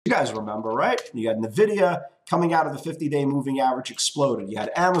guys remember, right? You had NVIDIA coming out of the 50-day moving average, exploded. You had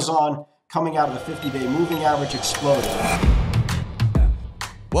Amazon coming out of the 50-day moving average, exploded.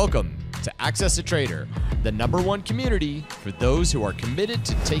 Welcome to AccessATrader, the #1 community for those who are committed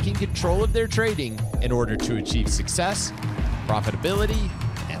to taking control of their trading in order to achieve success, profitability,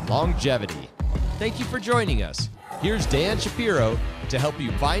 and longevity. Thank you for joining us. Here's Dan Shapiro to help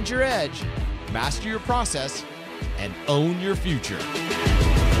you find your edge, master your process, and own your future.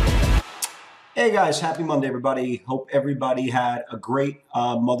 Hey guys, happy Monday, everybody. Hope everybody had a great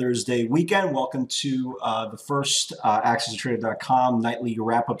Mother's Day weekend. Welcome to the first AccessATrader.com nightly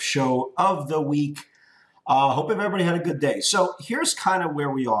wrap-up show of the week. Hope everybody had a good day. So here's kind of where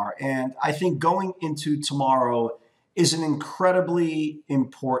we are. And I think going into tomorrow is an incredibly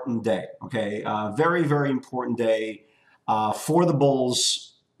important day, okay? Very, very important day for the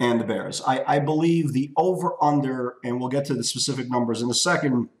bulls and the bears. I believe the over-under, and we'll get to the specific numbers in a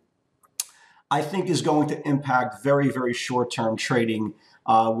second, I think is going to impact very, very short-term trading,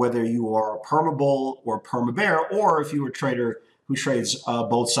 whether you are a perma-bull or perma-bear, or if you're a trader who trades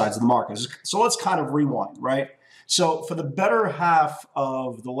both sides of the market. So let's kind of rewind, right? So for the better half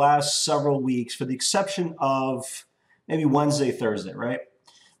of the last several weeks, for the exception of maybe Wednesday, Thursday, right?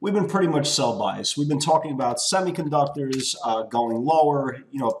 We've been pretty much sell biased. We've been talking about semiconductors going lower,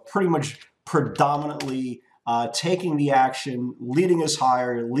 pretty much predominantly taking the action, leading us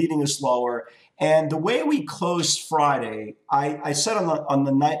higher, leading us lower. And the way we closed Friday, I said on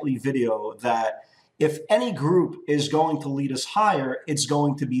the nightly video that if any group is going to lead us higher, it's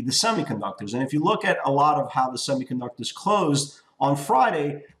going to be the semiconductors. And if you look at a lot of how the semiconductors closed on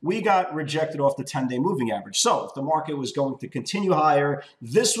Friday, we got rejected off the 10-day moving average. So if the market was going to continue higher,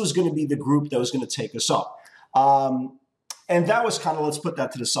 this was going to be the group that was going to take us up. And that was kind of, let's put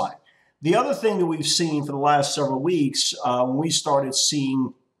that to the side. The other thing that we've seen for the last several weeks, when we started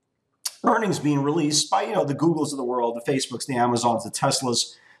seeing earnings being released by, the Googles of the world, the Facebooks, the Amazons, the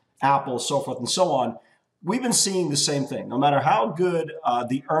Teslas, Apple, so forth and so on, we've been seeing the same thing. No matter how good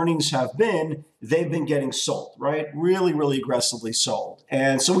the earnings have been, they've been getting sold, right? Really, really aggressively sold.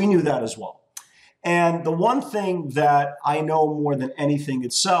 And so we knew that as well. And the one thing that I know more than anything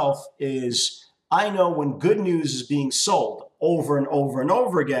itself is I know when good news is being sold over and over and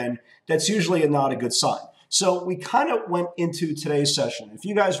over again, that's usually not a good sign. So we kind of went into today's session. If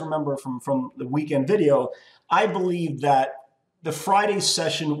you guys remember from the weekend video, I believe that the Friday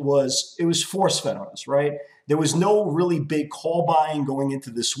session was force-fed on us, right? There was no really big call buying going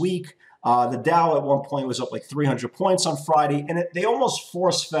into this week. The Dow at one point was up like 300 points on Friday, and they almost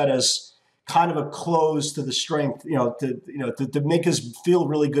force-fed us kind of a close to the strength, to make us feel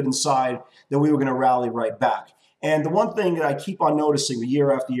really good inside that we were going to rally right back. And the one thing that I keep on noticing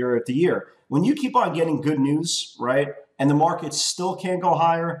year after year after year, when you keep on getting good news, right, and the market still can't go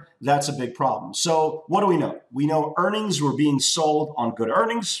higher, that's a big problem. So what do we know? We know earnings were being sold on good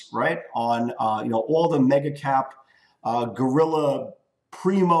earnings, right, on all the mega cap, gorilla,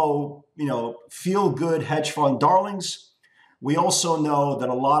 primo, feel-good hedge fund darlings. We also know that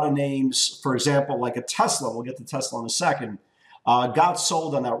a lot of names, for example, like a Tesla, we'll get to Tesla in a second, got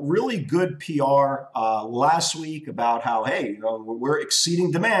sold on that really good PR last week about how, hey, we're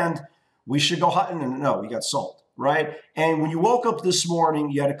exceeding demand. We should go high. No, we got sold, right? And when you woke up this morning,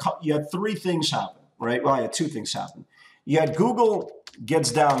 you had three things happen, right? Well, you had two things happen. You had Google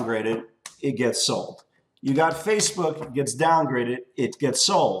gets downgraded, it gets sold. You got Facebook gets downgraded, it gets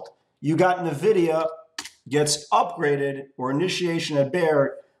sold. You got NVIDIA gets upgraded or initiation at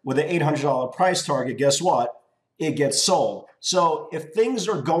bear with an $800 price target. Guess what? It gets sold. So if things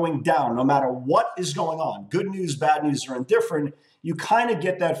are going down, no matter what is going on, good news, bad news, or indifferent, you kind of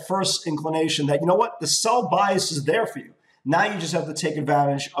get that first inclination that, the sell bias is there for you. Now you just have to take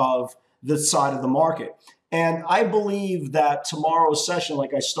advantage of the side of the market. And I believe that tomorrow's session,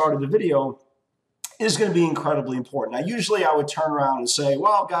 like I started the video, is going to be incredibly important. Now, usually I would turn around and say,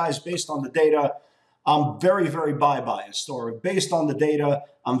 well, guys, based on the data, I'm very, very buy biased, or based on the data,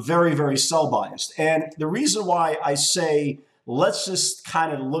 I'm very, very sell biased. And the reason why I say, let's just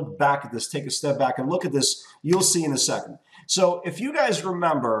kind of look back at this, take a step back and look at this, you'll see in a second. So if you guys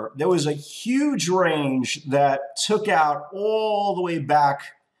remember, there was a huge range that took out all the way back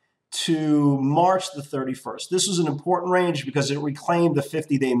to March the 31st. This was an important range because it reclaimed the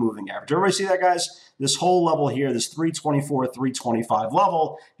 50-day moving average. Everybody see that, guys? This whole level here, this 324, 325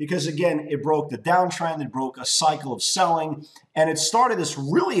 level, because again, it broke the downtrend, it broke a cycle of selling, and it started this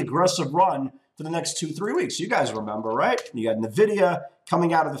really aggressive run for the next 2-3 weeks. You guys remember, right? You had NVIDIA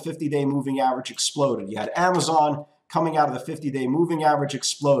coming out of the 50-day moving average, exploded. You had Amazon coming out of the 50-day moving average,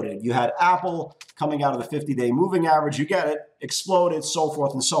 exploded. You had Apple coming out of the 50-day moving average, you get it, exploded, so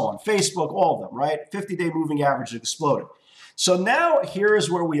forth and so on. Facebook, all of them, right? 50-day moving average exploded. So now here is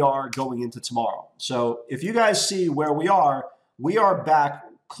where we are going into tomorrow. So if you guys see where we are back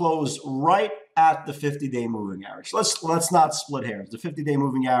closed right at the 50-day moving average. Let's not split hairs. The 50-day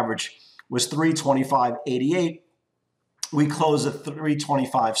moving average was 325.88. We closed at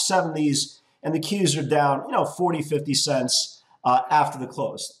 325.70s. And the Qs are down, 40, 50 cents after the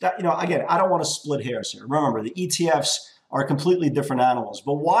close. That, again, I don't want to split hairs here. Remember, the ETFs are completely different animals.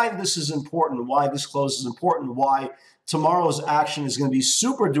 But why this is important, why this close is important, why tomorrow's action is going to be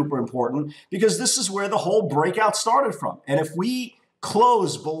super duper important, because this is where the whole breakout started from. And if we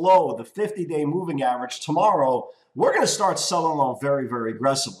close below the 50-day moving average tomorrow, we're going to start selling off very, very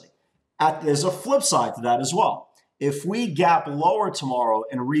aggressively. There's a flip side to that as well. If we gap lower tomorrow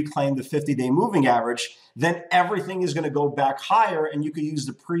and reclaim the 50-day moving average, then everything is going to go back higher, and you could use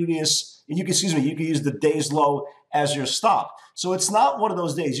you could use the day's low as your stop. So it's not one of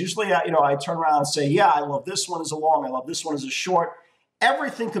those days. Usually, I turn around and say, yeah, I love this one as a long, I love this one as a short.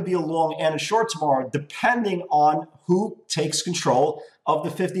 Everything could be a long and a short tomorrow, depending on who takes control of the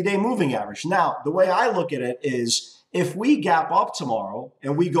 50-day moving average. Now, the way I look at it is, if we gap up tomorrow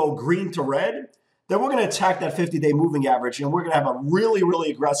and we go green to red, then we're going to attack that 50-day moving average, and we're going to have a really,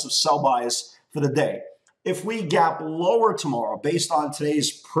 really aggressive sell bias for the day. If we gap lower tomorrow, based on today's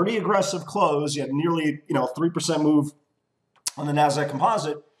pretty aggressive close, you had nearly 3% move on the NASDAQ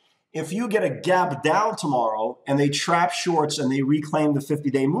composite. If you get a gap down tomorrow and they trap shorts and they reclaim the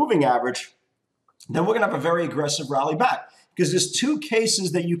 50-day moving average, then we're going to have a very aggressive rally back. Because there's two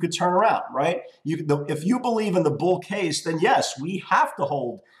cases that you could turn around, right? If you believe in the bull case, then yes, we have to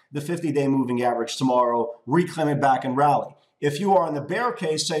hold the 50-day moving average tomorrow, reclaim it back and rally. If you are in the bear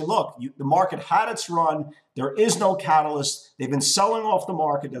case, say, look, the market had its run. There is no catalyst. They've been selling off the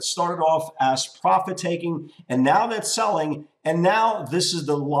market that started off as profit taking, and now that's selling. And now this is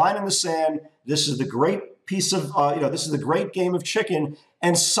the line in the sand. This is the great piece of, this is the great game of chicken.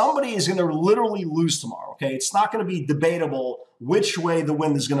 And somebody is going to literally lose tomorrow, okay? It's not going to be debatable which way the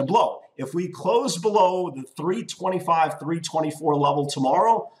wind is going to blow. If we close below the 325, 324 level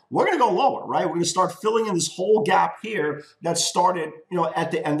tomorrow, we're going to go lower, right? We're going to start filling in this whole gap here that started,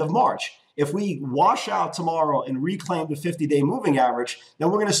 at the end of March. If we wash out tomorrow and reclaim the 50-day moving average, then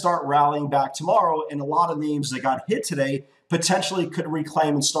we're going to start rallying back tomorrow. And a lot of names that got hit today potentially could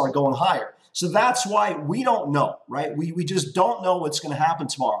reclaim and start going higher. So that's why we don't know, right? We just don't know what's going to happen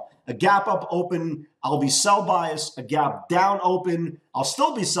tomorrow. A gap up open, I'll be sell biased. A gap down open, I'll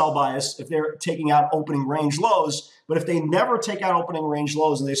still be sell biased if they're taking out opening range lows. But if they never take out opening range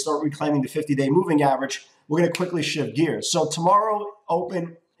lows and they start reclaiming the 50-day moving average, we're going to quickly shift gears. So tomorrow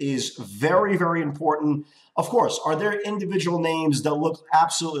open is very, very important. Of course, are there individual names that look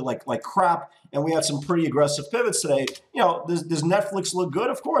absolutely like crap? And we had some pretty aggressive pivots today. Does Netflix look good?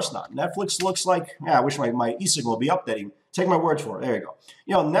 Of course not. Netflix looks like, I wish my e-signal would be updating. Take my word for it. There you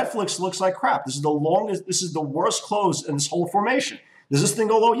go. Netflix looks like crap. This is the worst close in this whole formation. Does this thing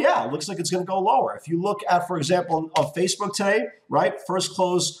go low? Yeah, it looks like it's going to go lower. If you look at, for example, of Facebook today, right, first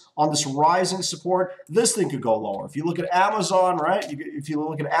close on this rising support, this thing could go lower. If you look at Amazon, right, if you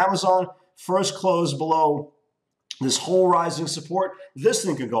look at Amazon, first close below this whole rising support, this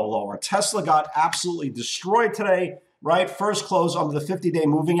thing could go lower. Tesla got absolutely destroyed today, right? First close under the 50-day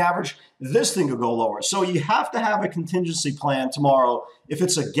moving average, this thing could go lower. So you have to have a contingency plan tomorrow. If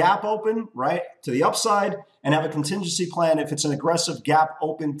it's a gap open, right, to the upside, and have a contingency plan if it's an aggressive gap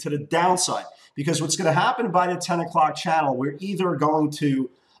open to the downside. Because what's going to happen by the 10 o'clock channel, we're either going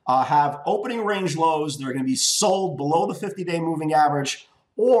to have opening range lows that are going to be sold below the 50-day moving average,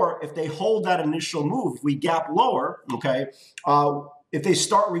 or if they hold that initial move, if we gap lower, okay, if they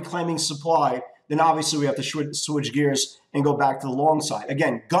start reclaiming supply, then obviously we have to switch gears and go back to the long side.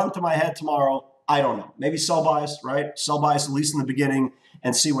 Again, gun to my head tomorrow, I don't know. Maybe sell bias, right? Sell bias at least in the beginning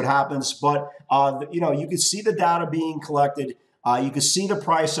and see what happens. But, you can see the data being collected. You can see the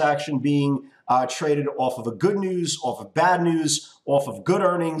price action being traded off of a good news, off of bad news, off of good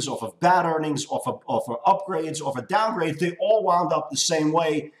earnings, off of bad earnings, off of upgrades, off of downgrades. They all wound up the same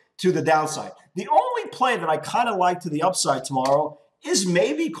way to the downside. The only play that I kind of like to the upside tomorrow is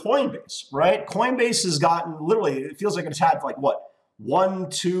maybe Coinbase, right? Coinbase has gotten literally, it feels like it's had like what?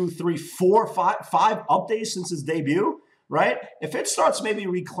 1, 2, 3, 4, 5 updates since its debut, right? If it starts maybe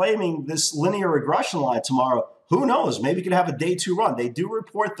reclaiming this linear regression line tomorrow, who knows? Maybe it could have a day 2 run. They do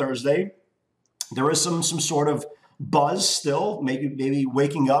report Thursday. There is some sort of buzz still, maybe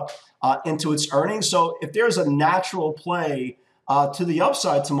waking up into its earnings. So if there's a natural play to the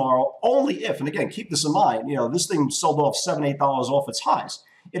upside tomorrow, only if, and again, keep this in mind, this thing sold off $7, $8 off its highs.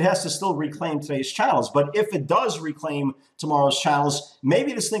 It has to still reclaim today's channels. But if it does reclaim tomorrow's channels,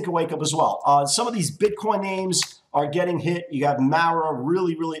 maybe this thing can wake up as well. Some of these Bitcoin names are getting hit. You have Mara,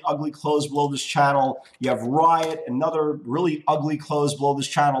 really, really ugly close below this channel. You have Riot, another really ugly close below this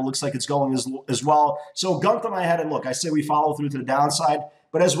channel. Looks like it's going as well. So gun to my head and look, I say we follow through to the downside.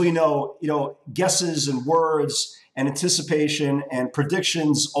 But as we know, guesses and words and anticipation and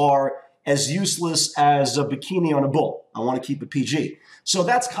predictions are as useless as a bikini on a bull. I want to keep it PG. So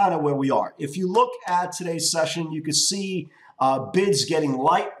that's kind of where we are. If you look at today's session, you can see bids getting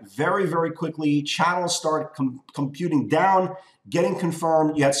light very, very quickly. Channels start computing down, getting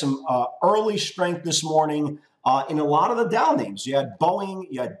confirmed. You had some early strength this morning in a lot of the down names. You had Boeing,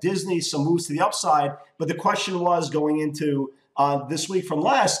 you had Disney, some moves to the upside. But the question was going into this week from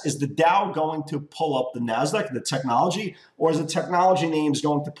last, is the Dow going to pull up the NASDAQ, the technology, or is the technology names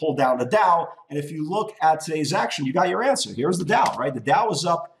going to pull down the Dow? And if you look at today's action, you got your answer. Here's the Dow, right? The Dow was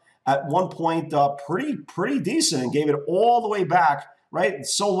up at one point pretty decent and gave it all the way back, right? It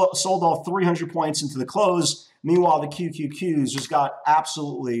sold off 300 points into the close. Meanwhile, the QQQs just got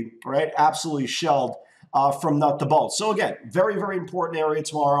absolutely shelled from nut to bolt. So again, very, very important area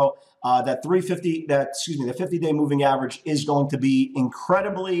tomorrow. The 50-day moving average is going to be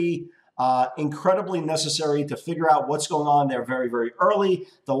incredibly necessary to figure out what's going on there very, very early.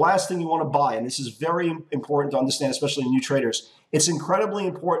 The last thing you want to buy, and this is very important to understand, especially new traders, it's incredibly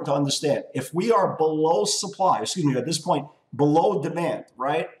important to understand if we are below supply, at this point, below demand,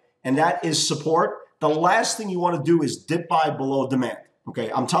 right? And that is support. The last thing you want to do is dip buy below demand.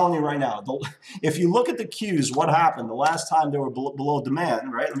 Okay, I'm telling you right now, if you look at the Qs, what happened the last time they were below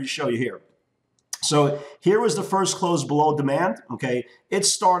demand, right? Let me show you here. So here was the first close below demand, okay? It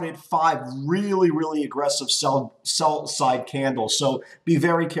started 5 really, really aggressive sell side candles. So be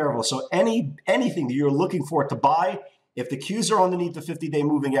very careful. So anything that you're looking for to buy, if the Qs are underneath the 50-day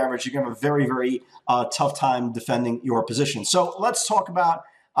moving average, you're going to have a very, very tough time defending your position. So let's talk about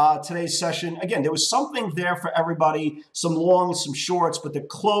today's session. Again, there was something there for everybody, some longs, some shorts, but the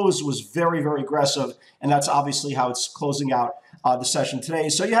close was very, very aggressive, and that's obviously how it's closing out the session today.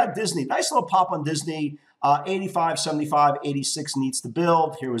 So you had Disney, nice little pop on Disney, 85, 75, 86 needs to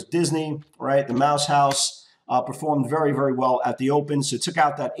build. Here was Disney, right? The Mouse House performed very, very well at the open, so it took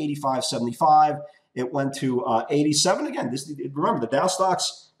out that 85, 75. It went to 87. Again, remember, the Dow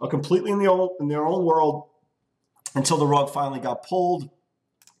stocks are completely in their own world until the rug finally got pulled.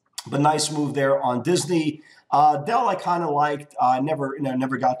 But nice move there on Disney. Dell, I kind of liked.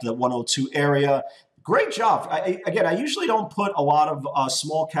 Never got to the 102 area. Great job. I usually don't put a lot of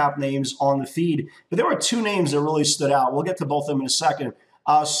small cap names on the feed, but there were 2 names that really stood out. We'll get to both of them in a second.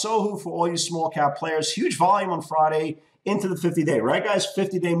 Sohu, for all you small cap players, huge volume on Friday into the 50-day, right, guys?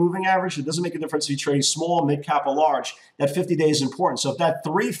 50-day moving average. It doesn't make a difference if you trade small, mid cap, or large. That 50-day is important. So if that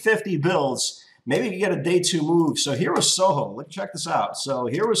 350 builds, maybe you get a day 2 move. So here was Soho. Let's check this out. So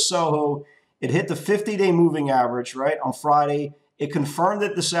here was Soho. It hit the 50-day moving average, right, on Friday. It confirmed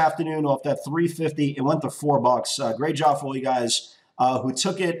it this afternoon off that 350. It went to $4. Great job for all you guys who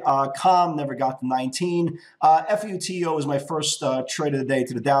took it. Calm never got to 19. FUTO is my first trade of the day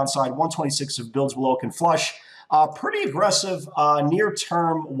to the downside. 126 if builds below can flush. Pretty aggressive near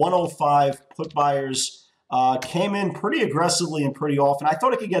term 105 put buyers. Came in pretty aggressively and pretty often. I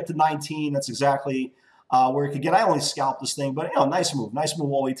thought it could get to 19. That's exactly where it could get. I only scalped this thing, but nice move. Nice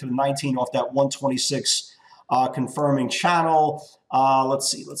move all the way to the 19 off that 126 confirming channel.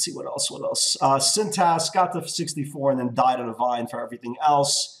 Let's see what else. Syntax got to 64 and then died on a vine for everything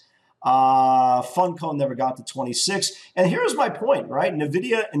else. Funco never got to 26. And here's my point, right?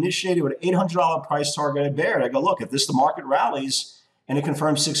 NVIDIA initiated with an $800 price target at Baird. I go, look, if the market rallies and it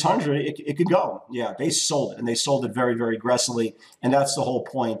confirms 600, it could go. Yeah, they sold it, and they sold it very, very aggressively, and that's the whole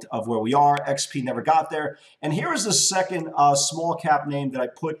point of where we are. XP never got there. And here is the second small cap name that I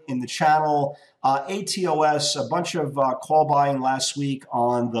put in the channel, ATOS, a bunch of call buying last week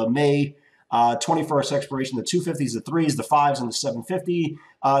on the May 21st expiration, the 250s, the 3s, the 5s, and the 750.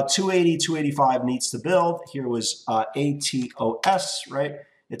 280, 285 needs to build. Here was ATOS, right?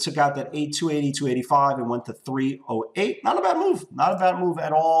 It took out that 280, 285 and went to 308. Not a bad move. Not a bad move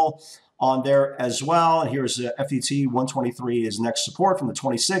at all on there as well. And here's the FET 123 is next support from the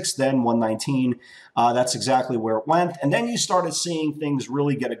 26th, then 119. That's exactly where it went. And then you started seeing things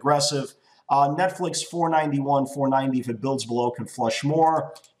really get aggressive. Netflix 491, 490. If it builds below, can flush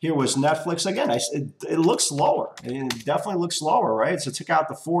more. Here was Netflix. Again, it looks lower. It definitely looks lower, right? So it took out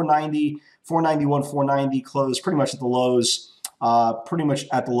the 490, 491, 490, closed pretty much at the lows pretty much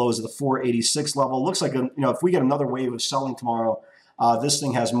at the lows of the 486 level. Looks like, if we get another wave of selling tomorrow, this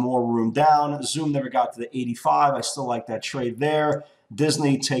thing has more room down. Zoom never got to the 85. I still like that trade there.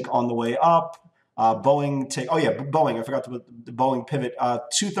 Disney take on the way up. Boeing take, Boeing, I forgot to put the Boeing pivot,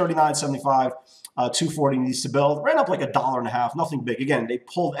 239.75, 240 needs to build. Ran up like $1.50, nothing big. Again, they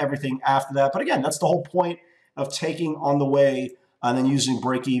pulled everything after that. But again, that's the whole point of taking on the way and then using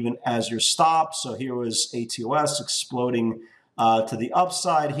break even as your stop. So here was ATOS exploding to the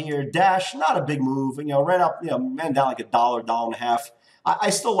upside here. Dash, not a big move. Ran up, ran down like $1.50. I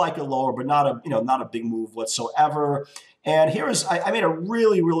still like it lower, but not a big move whatsoever. And here is, I made a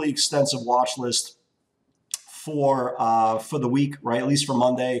really, really extensive watch list for the week, right? At least for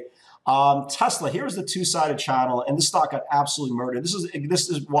Monday. Tesla, here's the two-sided channel, and this stock got absolutely murdered. This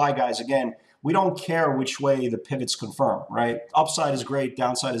is why, guys, again, we don't care which way the pivots confirm, right? Upside is great,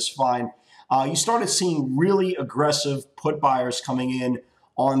 downside is fine. You started seeing really aggressive put buyers coming in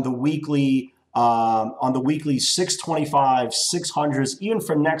on the weekly 625, 600s, even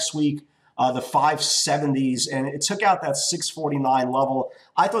for next week, the 570s, and it took out that 649 level.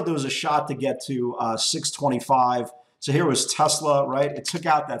 I thought there was a shot to get to 625. So here was Tesla, right? It took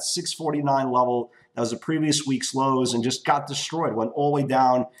out that 649 level. That was the previous week's lows and just got destroyed. Went all the way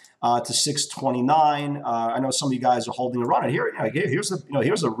down to 629. I know some of you guys are holding a run. And here's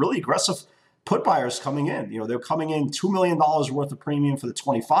the really aggressive put buyers coming in. They're coming in $2 million worth of premium for the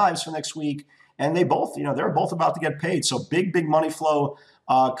 25s for next week. And they both, they're both about to get paid. So big money flow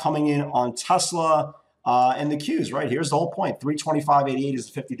coming in on Tesla and the Qs, right? Here's the whole point. 325.88 is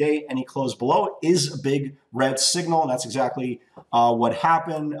the 50-day. Any close below is a big red signal. And that's exactly what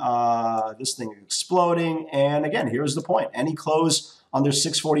happened. This thing exploding. And again, here's the point. Any close under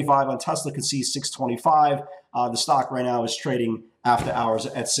 645 on Tesla could see 625. The stock right now is trading after hours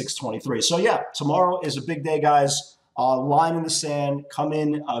at 623. So yeah, tomorrow is a big day, guys. Line in the sand, come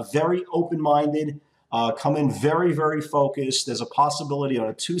in very open-minded, come in very, very focused. There's a possibility on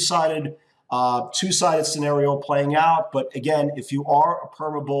a two-sided scenario playing out. But again, if you are a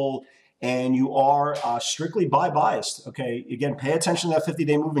perma bull and you are strictly buy biased, okay, again, pay attention to that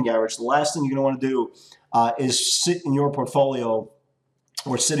 50-day moving average. The last thing you're going to want to do is sit in your portfolio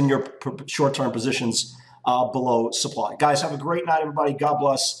or sit in your short-term positions below supply. Guys, have a great night, everybody. God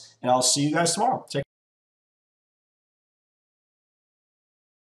bless, and I'll see you guys tomorrow. Take care.